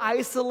don't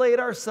isolate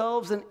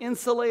ourselves and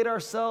insulate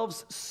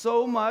ourselves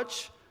so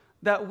much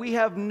that we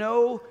have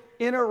no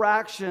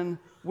interaction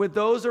with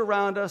those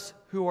around us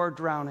who are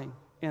drowning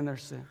in their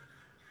sin.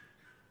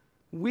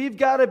 We've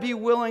got to be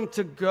willing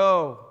to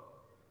go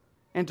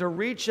and to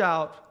reach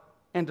out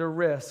and to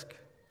risk.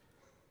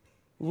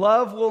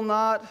 Love will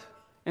not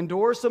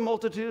endorse a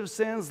multitude of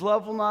sins.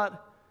 Love will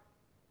not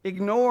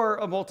ignore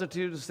a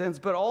multitude of sins.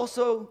 But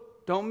also,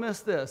 don't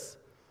miss this,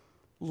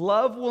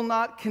 love will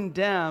not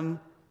condemn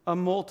a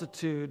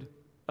multitude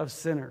of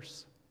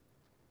sinners.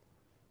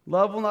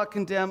 Love will not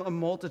condemn a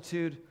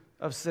multitude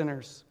of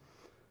sinners.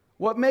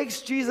 What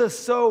makes Jesus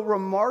so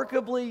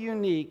remarkably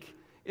unique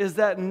is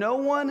that no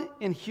one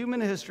in human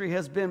history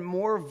has been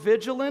more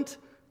vigilant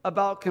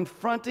about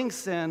confronting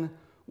sin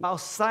while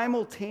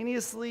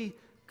simultaneously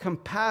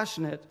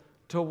compassionate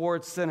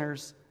towards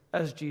sinners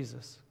as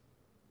Jesus.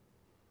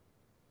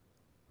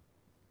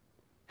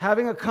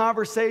 Having a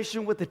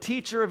conversation with the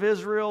teacher of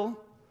Israel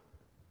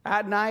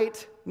at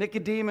night,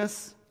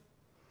 Nicodemus,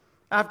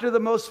 after the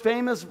most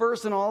famous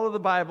verse in all of the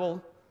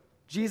Bible,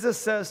 Jesus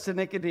says to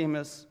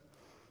Nicodemus,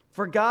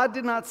 "For God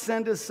did not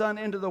send his Son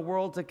into the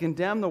world to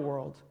condemn the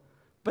world,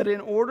 but in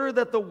order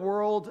that the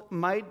world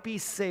might be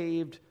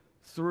saved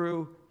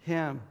through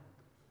him."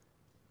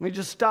 Let me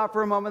just stop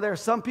for a moment there.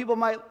 Some people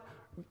might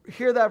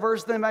hear that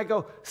verse, they might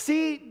go,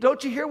 "See,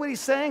 don't you hear what he's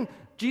saying?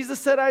 Jesus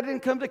said I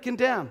didn't come to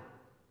condemn,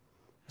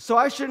 so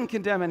I shouldn't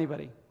condemn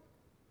anybody."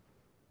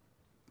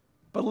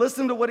 But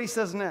listen to what he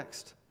says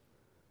next.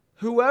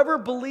 "Whoever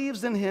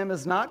believes in him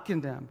is not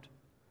condemned,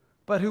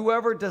 but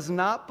whoever does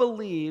not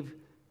believe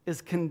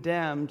is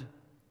condemned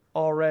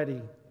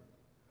already,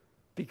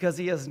 because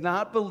he has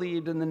not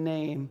believed in the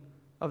name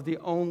of the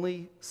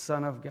only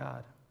Son of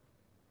God."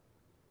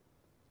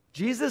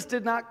 Jesus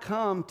did not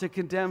come to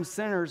condemn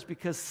sinners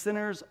because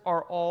sinners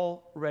are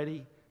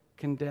already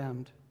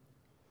condemned.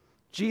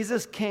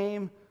 Jesus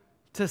came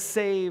to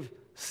save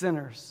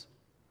sinners.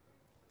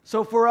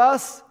 So for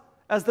us,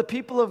 as the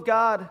people of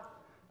God,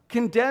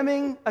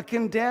 condemning a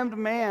condemned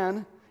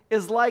man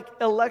is like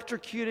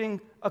electrocuting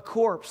a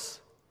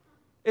corpse.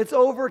 It's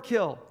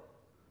overkill.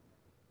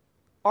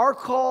 Our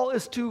call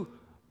is to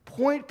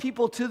point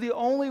people to the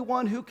only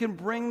one who can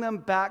bring them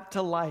back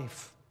to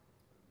life,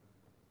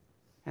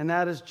 and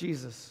that is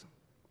Jesus.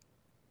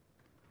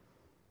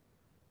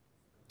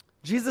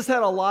 Jesus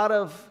had a lot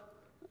of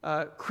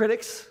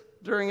critics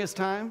during his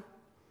time.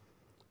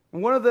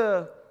 And one of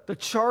the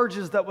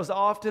charges that was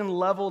often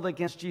leveled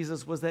against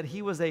Jesus was that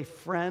he was a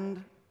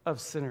friend of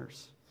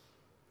sinners.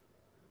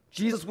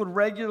 Jesus would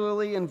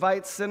regularly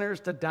invite sinners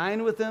to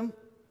dine with him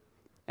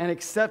and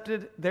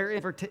accepted their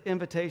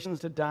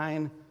invitations to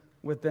dine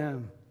with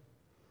them.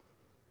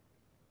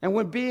 And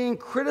when being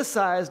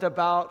criticized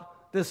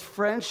about this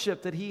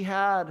friendship that he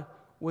had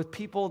with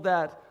people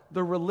that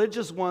the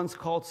religious ones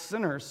called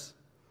sinners,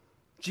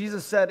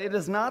 Jesus said, "It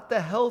is not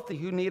the healthy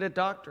who need a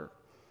doctor,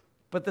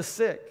 but the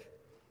sick.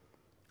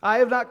 I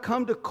have not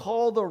come to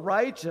call the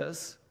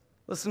righteous,"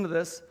 listen to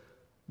this,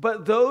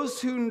 "but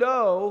those who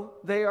know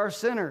they are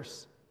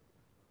sinners."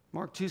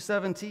 Mark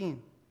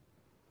 2:17.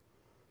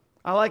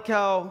 I like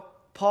how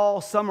Paul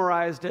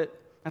summarized it.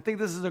 I think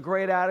this is a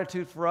great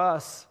attitude for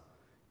us.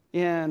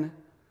 In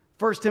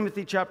 1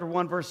 Timothy chapter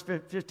 1, verse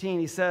 15,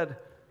 he said,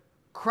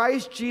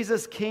 "Christ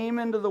Jesus came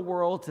into the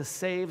world to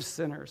save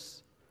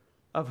sinners,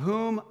 of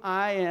whom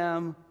I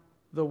am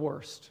the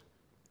worst."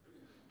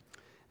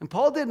 And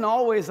Paul didn't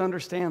always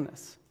understand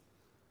this.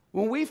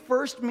 When we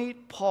first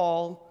meet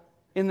Paul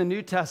in the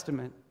New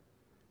Testament,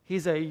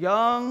 he's a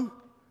young,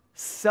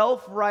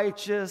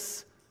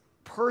 self-righteous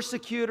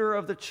persecutor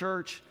of the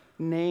church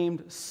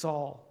named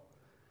Saul.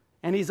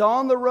 And he's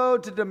on the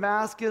road to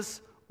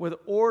Damascus with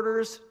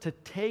orders to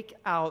take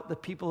out the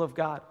people of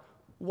God.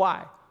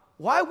 Why?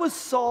 Why was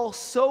Saul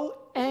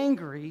so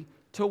angry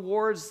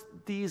towards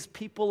these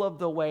people of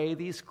the way,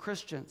 these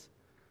Christians?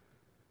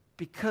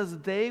 Because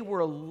they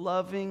were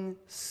loving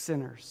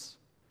sinners.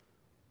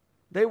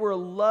 They were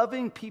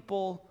loving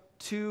people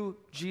to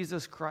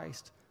Jesus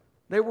Christ.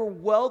 They were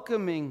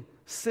welcoming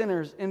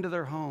sinners into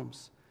their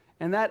homes.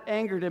 And that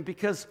angered him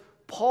because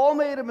Paul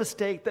made a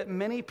mistake that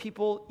many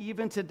people,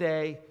 even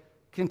today,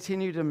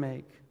 continue to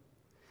make.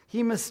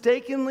 He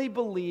mistakenly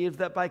believed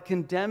that by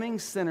condemning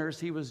sinners,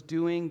 he was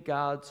doing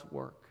God's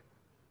work.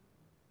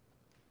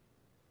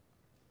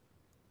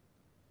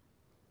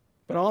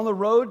 But on the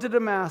road to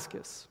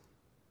Damascus,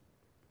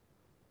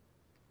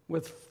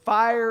 with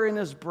fire in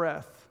his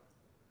breath,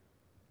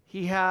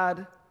 he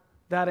had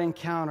that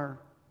encounter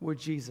with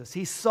Jesus.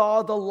 He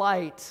saw the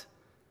light,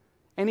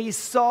 and he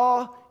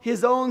saw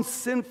his own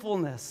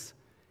sinfulness,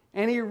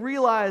 and he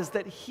realized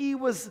that he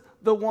was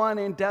the one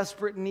in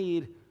desperate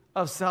need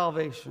of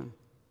salvation.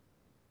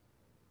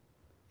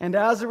 And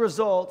as a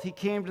result, he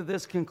came to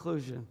this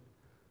conclusion: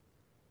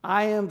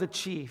 I am the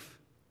chief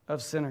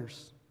of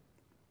sinners.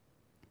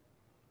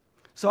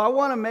 So I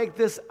want to make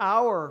this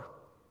our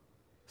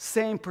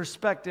same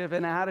perspective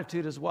and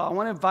attitude as well. I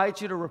want to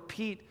invite you to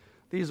repeat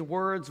these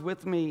words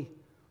with me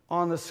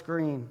on the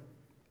screen.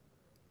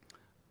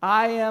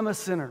 I am a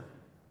sinner.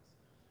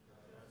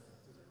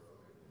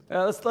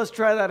 Let's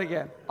try that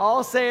again.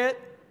 I'll say it,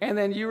 and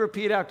then you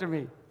repeat after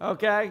me.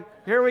 Okay?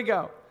 Here we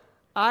go.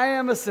 I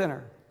am a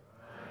sinner.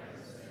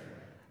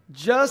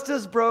 Just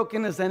as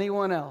broken as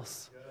anyone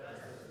else.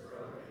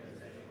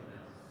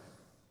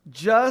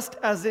 Just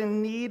as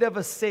in need of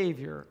a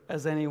Savior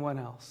as anyone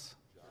else.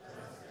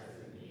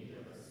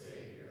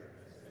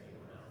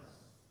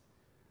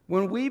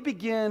 When we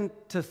begin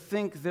to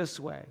think this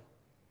way,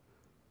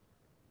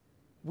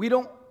 we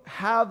don't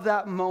have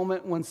that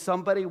moment when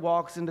somebody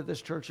walks into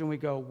this church and we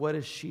go, what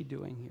is she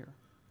doing here?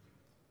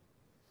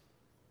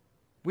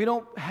 We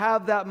don't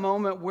have that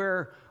moment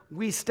where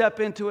we step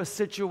into a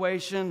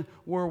situation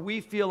where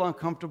we feel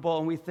uncomfortable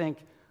and we think,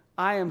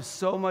 I am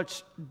so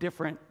much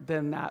different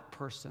than that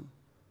person.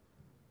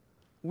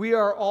 We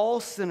are all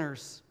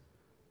sinners.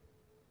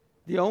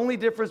 The only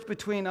difference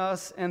between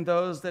us and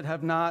those that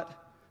have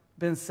not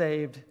been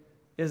saved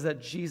is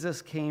that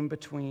Jesus came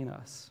between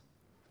us.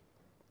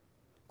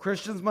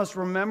 Christians must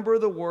remember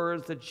the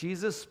words that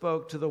Jesus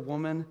spoke to the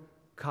woman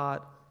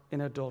caught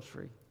in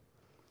adultery.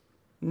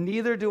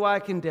 Neither do I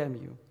condemn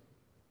you.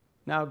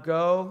 Now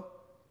go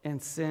and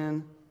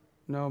sin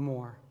no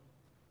more.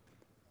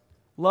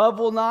 Love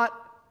will not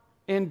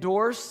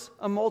endorse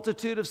a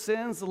multitude of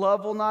sins.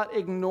 Love will not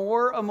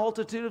ignore a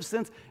multitude of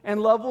sins.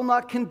 And love will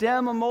not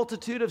condemn a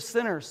multitude of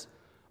sinners.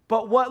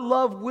 But what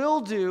love will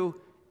do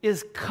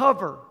is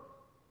cover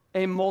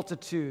a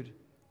multitude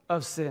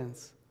of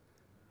sins.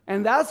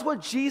 And that's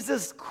what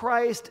Jesus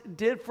Christ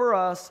did for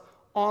us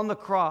on the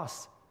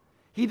cross.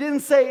 He didn't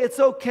say, it's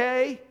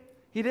okay.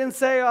 He didn't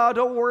say, oh,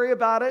 don't worry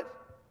about it.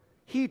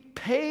 He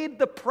paid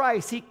the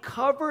price. He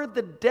covered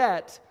the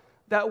debt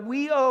that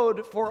we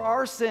owed for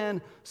our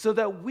sin so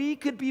that we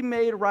could be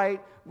made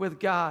right with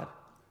God.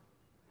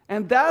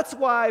 And that's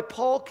why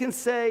Paul can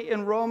say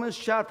in Romans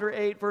chapter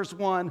 8, verse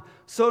 1,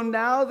 so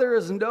now there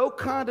is no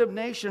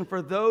condemnation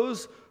for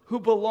those who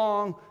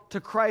belong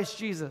to Christ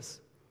Jesus.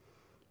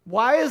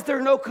 Why is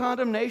there no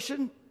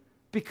condemnation?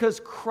 Because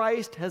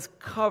Christ has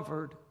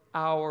covered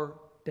our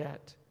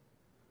debt.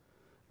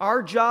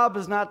 Our job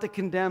is not to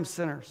condemn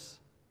sinners.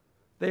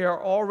 They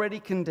are already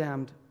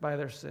condemned by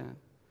their sin.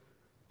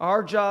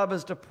 Our job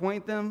is to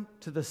point them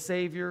to the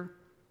Savior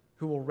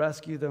who will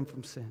rescue them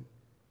from sin.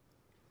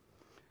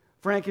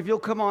 Frank, if you'll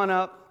come on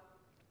up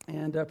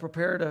and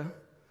prepare to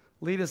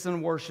lead us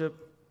in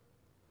worship,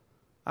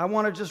 I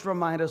want to just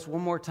remind us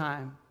one more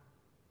time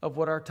of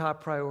what our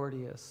top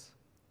priority is.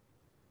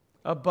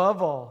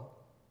 Above all,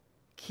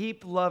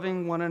 keep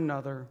loving one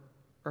another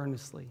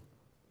earnestly.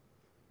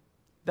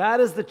 That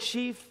is the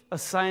chief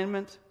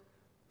assignment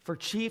for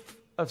chief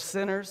of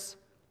sinners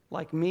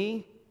like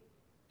me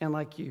and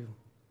like you.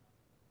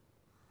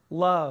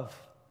 Love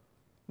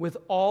with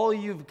all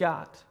you've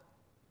got,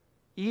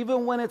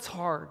 even when it's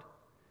hard,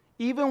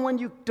 even when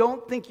you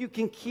don't think you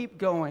can keep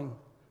going.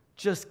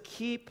 Just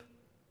keep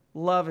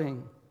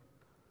loving.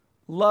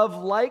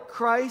 Love like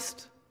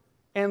Christ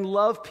and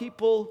love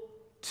people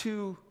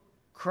to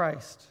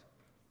Christ.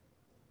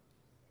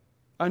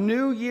 A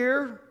new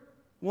year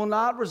will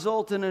not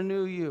result in a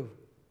new you.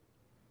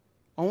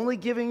 Only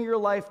giving your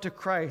life to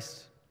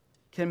Christ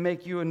can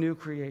make you a new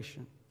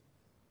creation.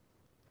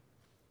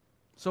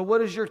 So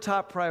what is your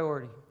top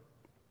priority?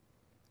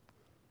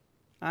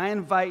 I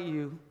invite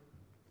you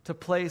to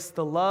place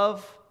the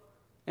love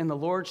and the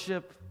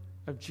lordship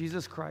of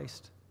Jesus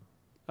Christ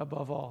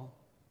above all.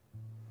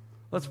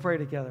 Let's pray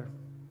together.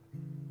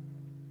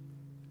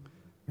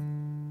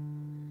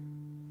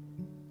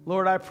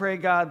 Lord, I pray,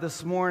 God,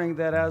 this morning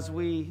that as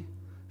we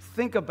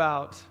think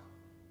about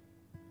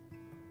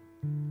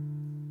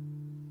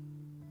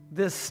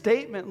this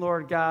statement,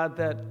 Lord God,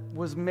 that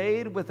was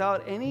made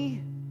without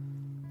any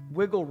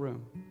wiggle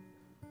room,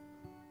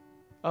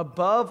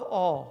 above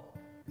all,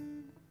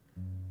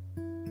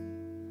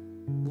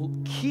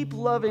 keep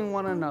loving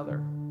one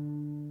another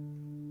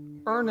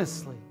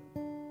earnestly,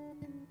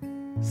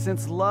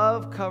 since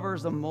love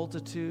covers a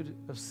multitude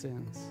of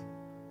sins.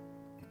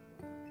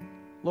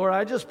 Lord,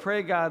 I just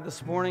pray, God,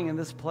 this morning in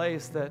this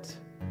place that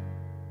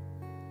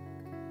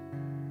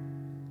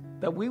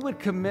we would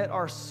commit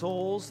our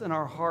souls and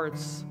our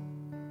hearts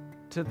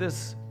to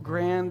this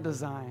grand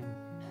design.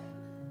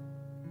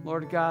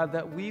 Lord God,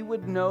 that we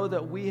would know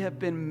that we have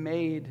been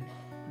made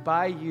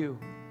by you,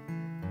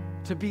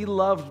 to be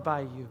loved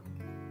by you,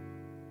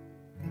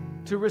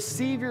 to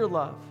receive your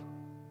love.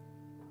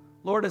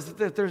 Lord,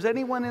 if there's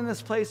anyone in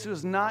this place who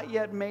has not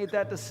yet made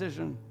that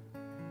decision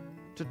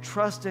to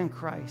trust in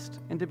Christ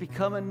and to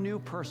become a new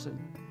person,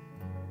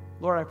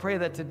 Lord, I pray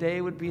that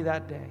today would be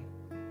that day.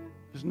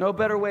 There's no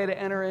better way to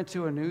enter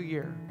into a new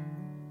year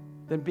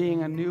than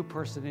being a new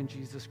person in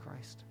Jesus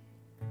Christ.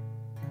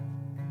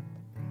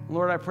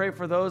 Lord, I pray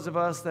for those of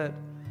us that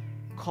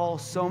call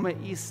Soma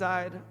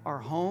Eastside our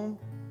home,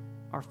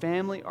 our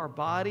family, our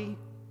body.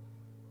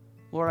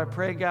 Lord, I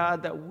pray,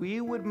 God, that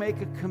we would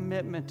make a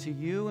commitment to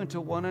you and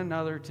to one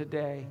another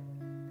today,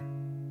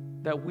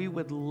 that we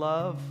would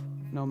love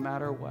no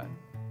matter what,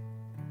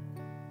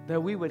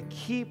 that we would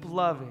keep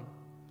loving.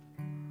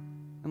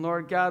 And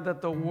Lord God,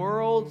 that the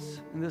world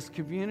and this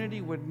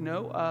community would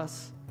know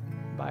us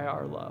by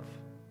our love.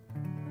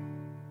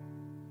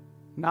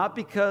 Not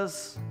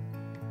because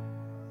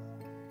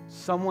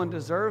someone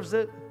deserves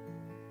it,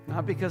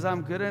 not because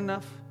I'm good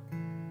enough,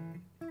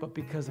 but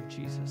because of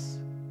Jesus.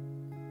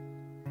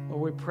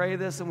 Lord, we pray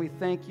this and we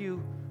thank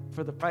you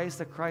for the price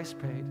that Christ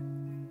paid.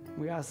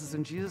 We ask this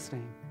in Jesus'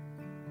 name.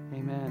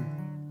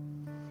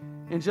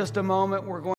 Amen. In just a moment, we're going